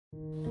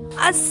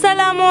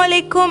Assalamu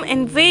alaikum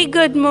and very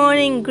good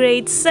morning,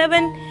 grade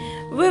 7.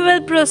 We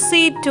will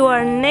proceed to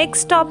our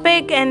next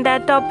topic, and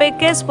that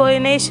topic is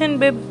pollination.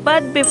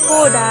 But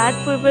before that,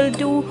 we will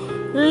do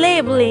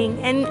labeling,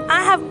 and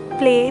I have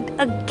played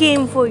a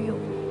game for you.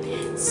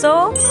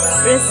 So,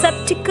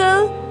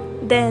 receptacle,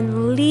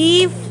 then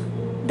leaf,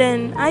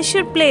 then I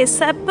should play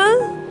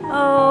sepal.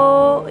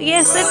 Oh,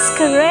 yes, it's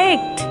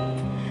correct.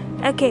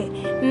 Okay,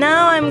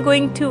 now I'm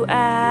going to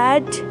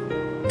add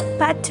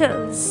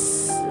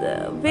petals.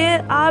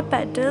 Where are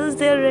petals?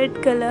 They're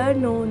red color.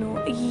 No.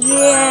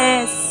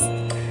 Yes,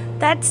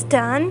 that's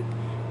done.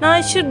 Now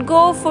I should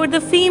go for the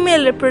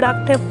female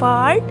reproductive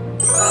part.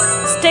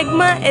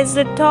 Stigma is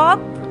the top.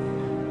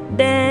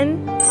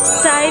 Then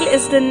style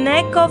is the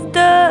neck of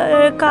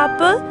the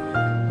carpel.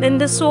 Then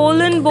the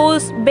swollen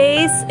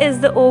base is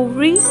the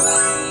ovary.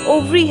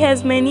 Ovary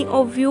has many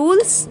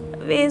ovules.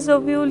 Where's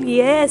ovule?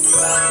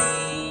 Yes.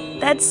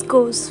 That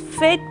goes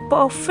fit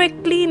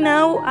perfectly.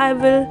 Now I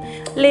will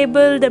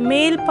label the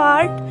male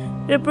part,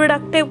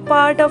 reproductive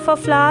part of a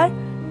flower.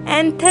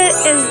 Anther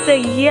is the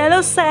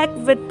yellow sac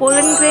with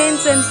pollen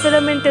grains, and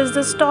filament is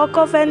the stalk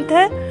of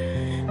anther.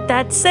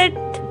 That's it.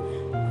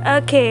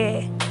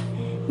 Okay.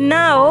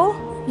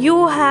 Now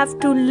you have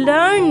to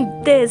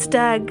learn this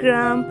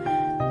diagram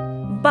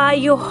by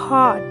your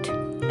heart.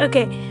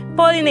 Okay.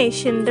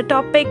 Pollination. The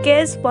topic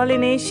is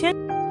pollination.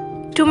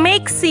 To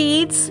make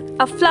seeds,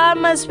 a flower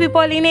must be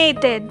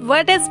pollinated.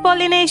 What is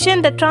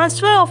pollination? The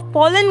transfer of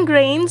pollen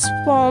grains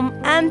from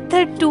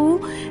anther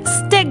to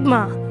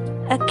stigma.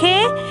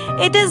 Okay?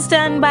 It is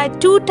done by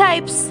two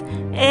types,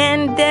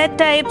 and their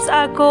types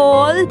are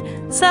called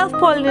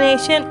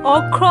self-pollination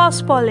or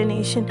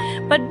cross-pollination.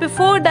 But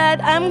before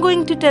that, I am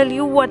going to tell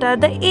you what are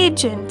the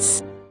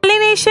agents.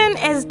 Pollination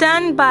is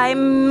done by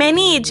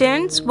many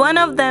agents. One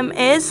of them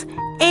is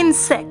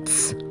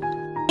insects.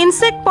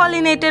 Insect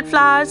pollinated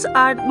flowers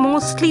are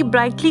mostly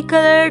brightly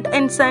colored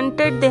and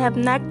scented. They have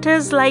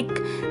nectars like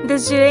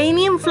this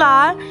geranium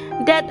flower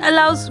that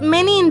allows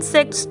many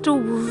insects to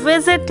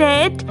visit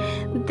it.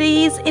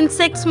 These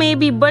insects may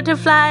be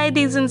butterfly,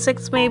 these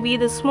insects may be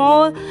the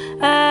small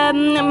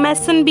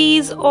mason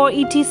bees or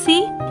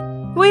etc.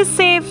 We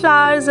say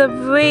flowers are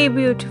very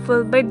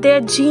beautiful, but they are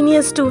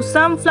genius too.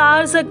 Some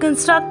flowers are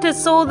constructed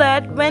so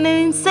that when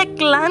an insect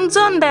lands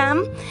on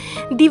them,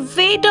 the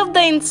weight of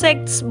the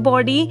insect's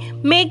body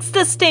makes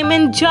the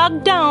stamen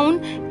jog down,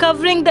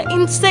 covering the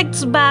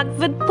insect's back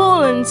with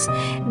pollens.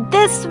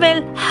 This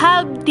will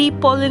help the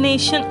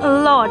pollination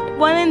a lot.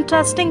 One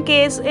interesting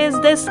case is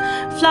this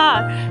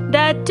flower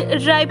that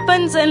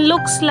ripens and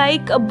looks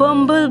like a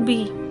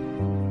bumblebee.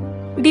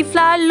 The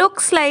flower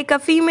looks like a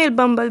female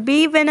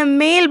bumblebee. When a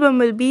male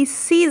bumblebee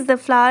sees the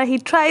flower, he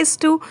tries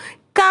to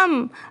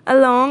come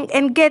along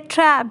and get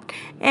trapped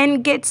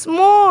and gets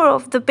more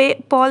of the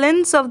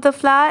pollens of the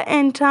flower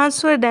and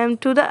transfer them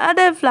to the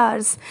other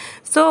flowers.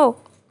 So,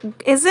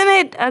 isn't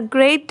it a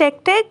great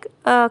tactic,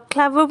 a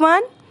clever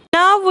one?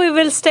 Now we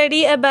will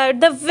study about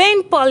the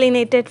wind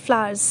pollinated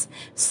flowers.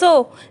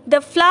 So, the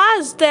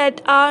flowers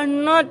that are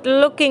not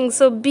looking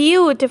so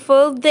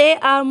beautiful, they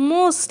are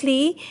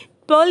mostly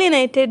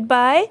pollinated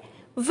by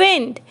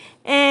wind,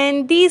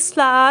 and these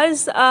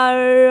flowers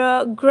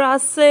are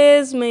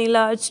grasses, many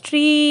large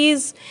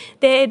trees.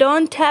 They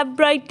don't have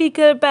brightly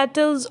colored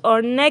petals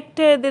or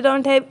nectar. They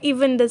don't have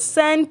even the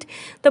scent.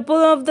 The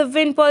pollen of the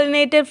wind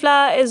pollinated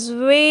flower is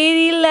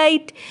very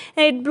light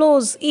and it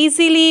blows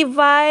easily.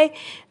 Why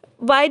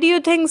do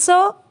you think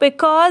so?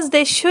 Because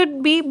they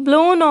should be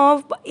blown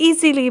off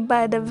easily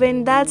by the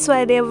wind. That's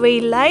why they are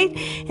very light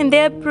and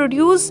they are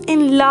produced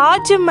in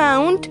large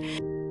amount.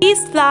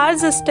 These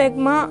flowers'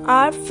 stigma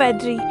are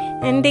feathery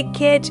and they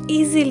catch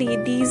easily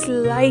these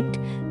light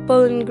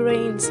pollen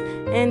grains,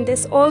 and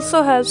this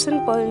also helps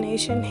in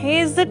pollination.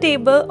 Here is the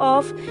table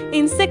of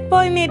insect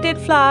pollinated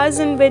flowers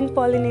and wind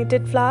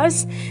pollinated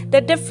flowers.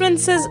 The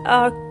differences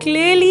are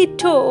clearly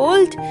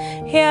told.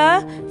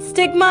 Here,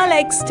 stigma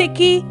like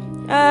sticky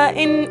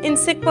in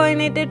insect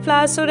pollinated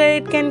flowers so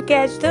that it can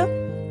catch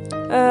the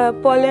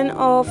pollen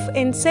of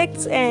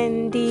insects,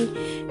 and the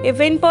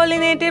wind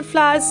pollinated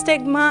flower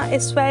stigma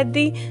is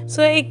feathery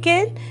so it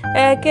can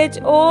catch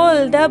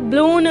all the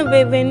blown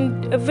away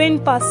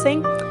wind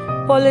passing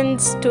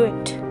pollens to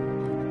it.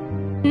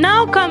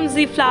 Now comes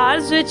the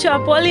flowers which are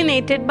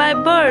pollinated by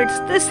birds.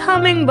 This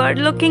hummingbird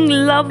looking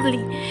lovely.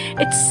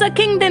 It's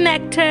sucking the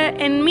nectar,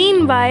 and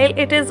meanwhile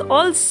it is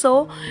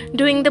also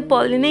doing the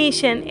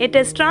pollination. It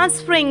is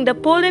transferring the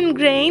pollen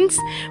grains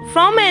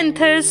from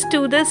anthers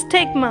to the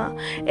stigma.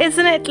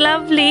 Isn't it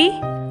lovely?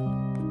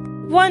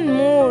 One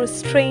more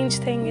strange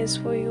thing is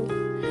for you.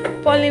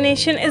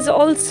 Pollination is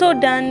also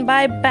done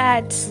by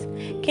bats.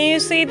 Can you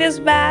see this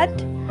bat?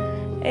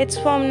 It's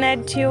from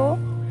Nat Geo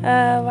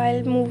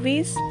Wild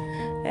Movies.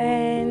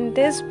 And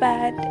this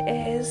bat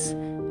is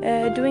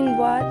doing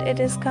what? It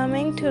is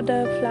coming to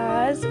the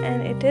flowers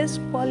and it is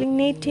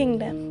pollinating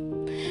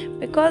them.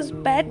 Because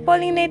bat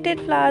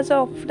pollinated flowers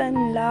are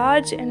often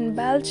large and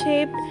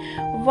bell-shaped,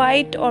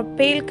 white or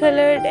pale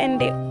colored,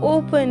 and they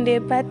open their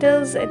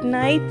petals at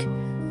night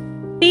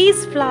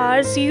These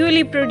flowers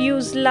usually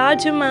produce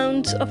large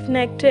amounts of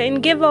nectar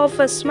and give off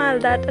a smell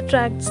that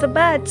attracts the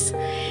bats.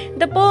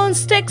 The pollen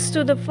sticks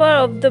to the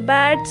fur of the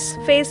bats'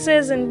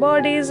 faces and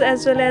bodies,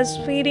 as well as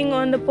feeding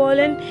on the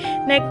pollen,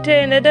 nectar,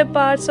 and other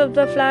parts of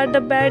the flower.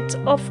 The bats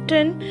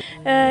often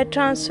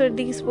transfer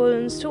these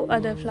pollens to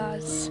other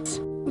flowers.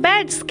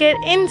 Bats get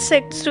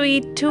insects to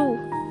eat too.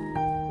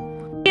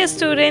 Okay,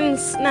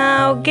 students,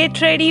 now get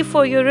ready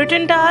for your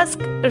written task.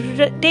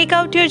 Take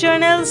out your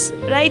journals.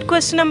 Write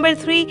question number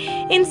 3.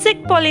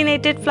 Insect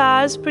pollinated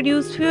flowers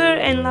produce fewer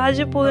and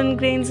larger pollen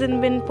grains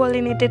than wind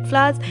pollinated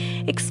flowers.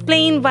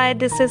 Explain why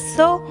this is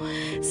so.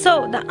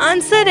 So the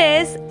answer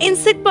is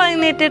insect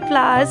pollinated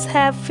flowers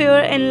have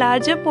fewer and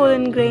larger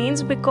pollen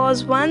grains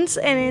because once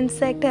an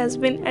insect has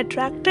been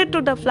attracted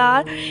to the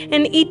flower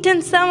and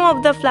eaten some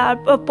of the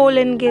flower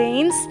pollen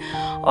grains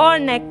or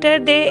nectar,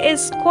 there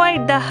is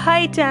quite the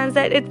high chance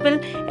that it will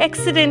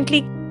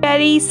accidentally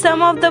carry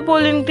some of the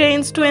pollen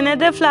grains to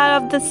another flower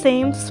of the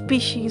same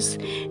species.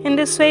 In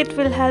this way, it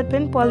will help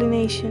in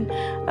pollination.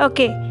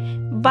 Okay,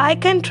 by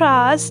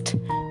contrast,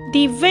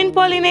 the wind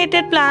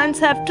pollinated plants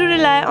have to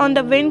rely on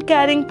the wind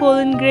carrying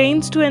pollen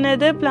grains to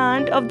another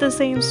plant of the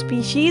same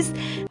species.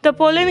 The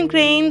pollen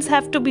grains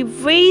have to be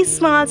very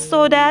small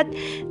so that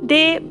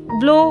they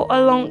blow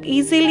along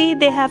easily.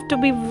 They have to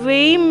be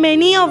very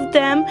many of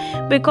them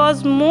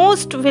because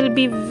most will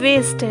be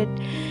wasted.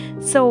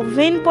 So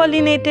wind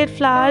pollinated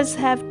flowers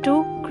have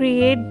to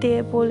create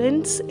their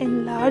pollens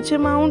in large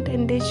amount,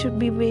 and they should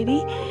be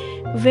very,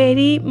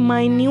 very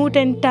minute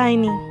and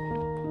tiny.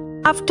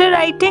 After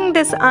writing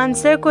this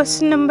answer,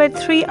 question number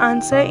 3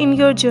 answer in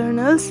your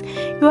journals,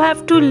 you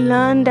have to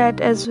learn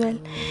that as well.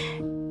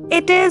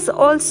 It is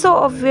also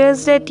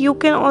obvious that you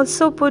can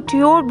also put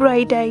your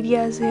bright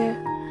ideas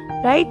here.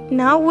 Right?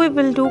 Now we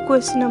will do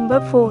question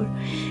number 4.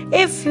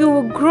 If you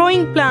were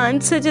growing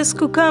plants such as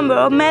cucumber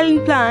or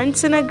melon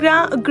plants in a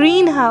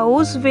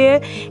greenhouse where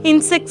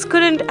insects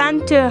couldn't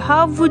enter,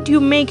 how would you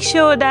make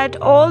sure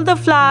that all the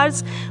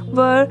flowers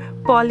were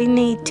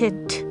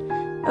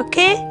pollinated?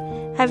 Okay?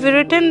 Have you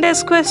written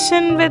this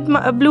question with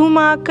a blue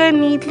marker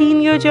neatly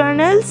in your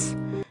journals?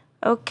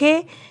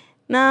 Okay.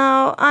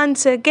 Now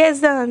answer. Guess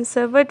the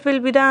answer. What will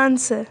be the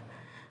answer?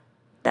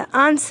 The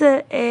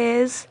answer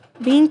is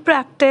being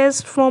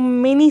practiced for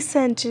many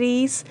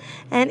centuries,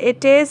 and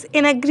it is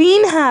in a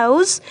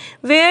greenhouse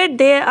where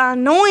there are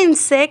no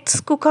insects.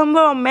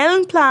 Cucumber or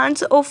melon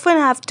plants often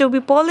have to be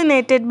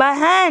pollinated by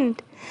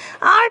hand.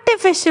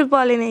 Artificial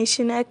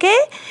pollination. Okay,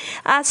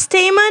 a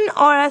stamen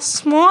or a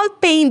small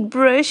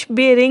paintbrush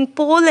bearing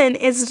pollen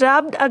is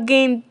rubbed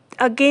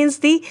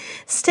against the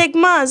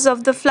stigmas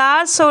of the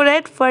flower so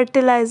that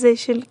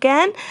fertilization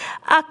can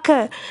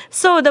occur.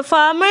 So the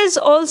farmers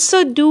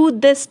also use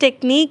this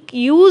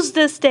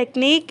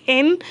technique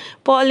in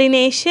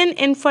pollination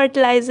and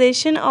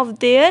fertilization of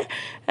their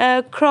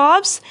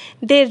crops.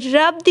 They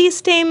rub these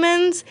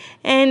stamens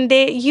and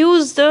they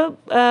use the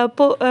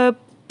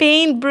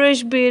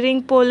paintbrush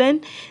bearing pollen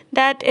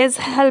that is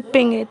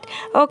helping it.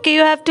 Okay,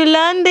 you have to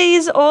learn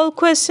these all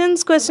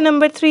questions, question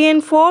number 3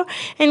 and 4,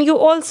 and you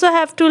also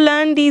have to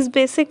learn these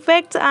basic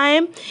facts. I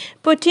am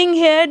putting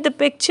here the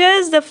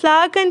pictures. The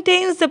flower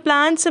contains the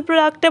plant's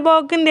reproductive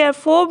organ. There are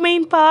 4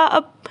 main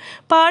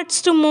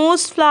parts to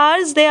most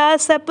flowers. They are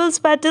sepals,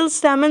 petals,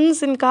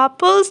 stamens, and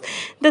carpels.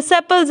 The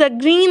sepals are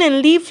green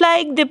and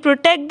leaf-like. They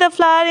protect the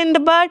flower and the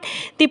bud.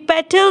 The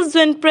petals,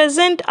 when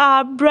present,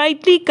 are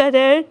brightly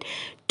colored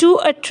to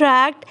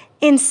attract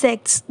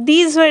insects.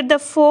 These were the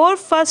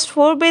first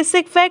four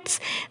basic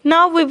facts.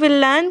 Now we will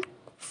learn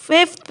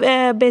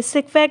 5th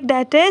basic fact,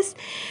 that is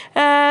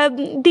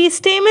the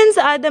stamens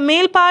are the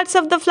male parts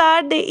of the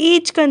flower. They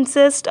each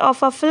consist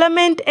of a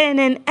filament and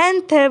an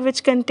anther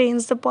which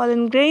contains the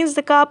pollen grains.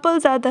 The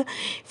carpels are the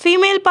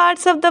female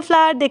parts of the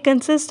flower. They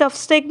consist of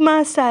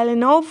stigma, style,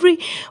 and ovary.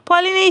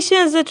 Pollination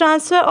is the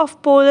transfer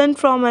of pollen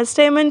from a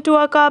stamen to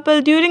a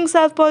carpel. During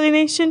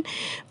self-pollination,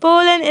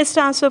 pollen is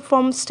transferred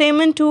from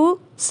stamen to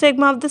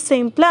stigma of the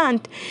same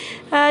plant.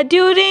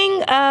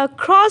 During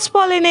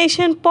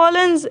cross-pollination,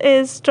 pollen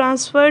is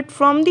transferred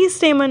from the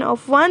stamen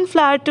of one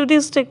flower to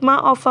the stigma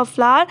of a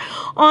flower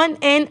on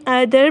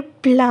another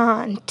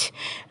plant.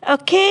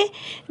 Okay,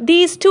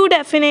 these two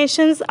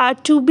definitions are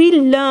to be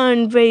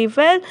learned very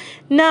well.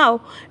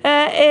 Now,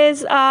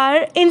 is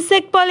our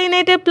insect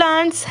pollinated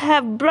plants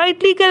have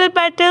brightly colored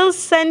petals,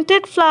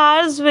 scented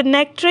flowers with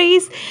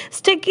nectaries,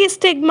 sticky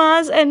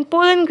stigmas, and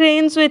pollen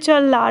grains which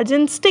are large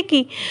and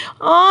sticky.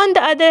 On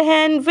the other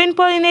hand, wind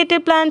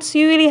pollinated plants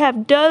usually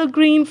have dull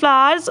green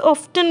flowers,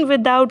 often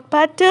without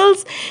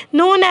petals,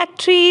 no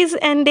nectaries,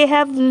 and they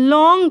have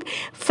long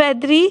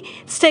feathery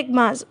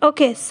stigmas.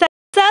 Okay.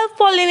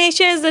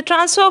 Self-pollination is the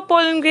transfer of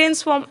pollen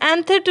grains from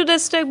anther to the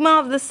stigma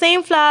of the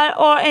same flower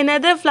or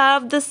another flower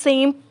of the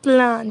same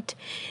plant.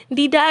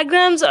 The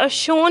diagrams are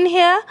shown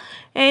here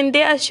and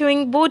they are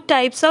showing both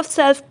types of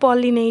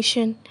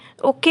self-pollination.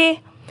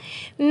 Okay.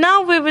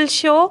 Now we will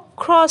show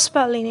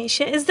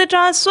cross-pollination is the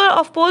transfer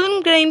of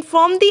pollen grain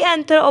from the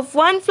anther of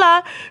one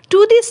flower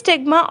to the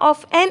stigma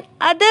of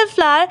another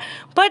flower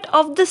but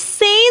of the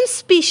same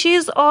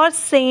species or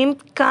same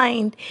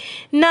kind.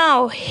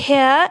 Now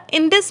here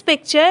in this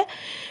picture,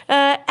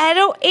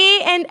 arrow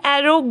A and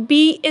arrow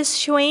B is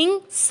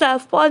showing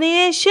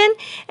self-pollination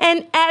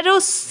and arrow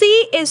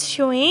C is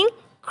showing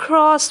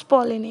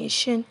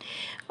cross-pollination.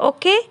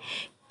 Okay,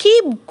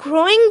 keep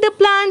growing the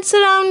plants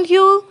around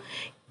you.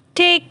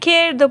 Take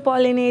care the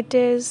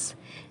pollinators.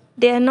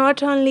 They are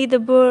not only the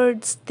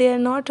birds, they are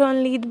not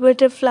only the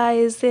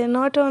butterflies, they are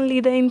not only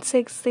the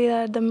insects, they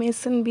are the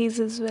mason bees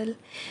as well.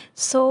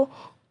 So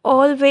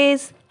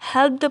always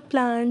help the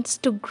plants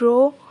to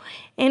grow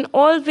and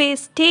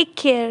always take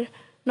care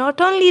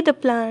not only the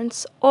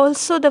plants,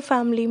 also the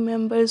family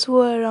members who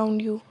are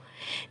around you.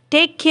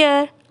 Take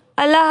care.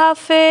 Allah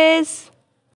Hafiz.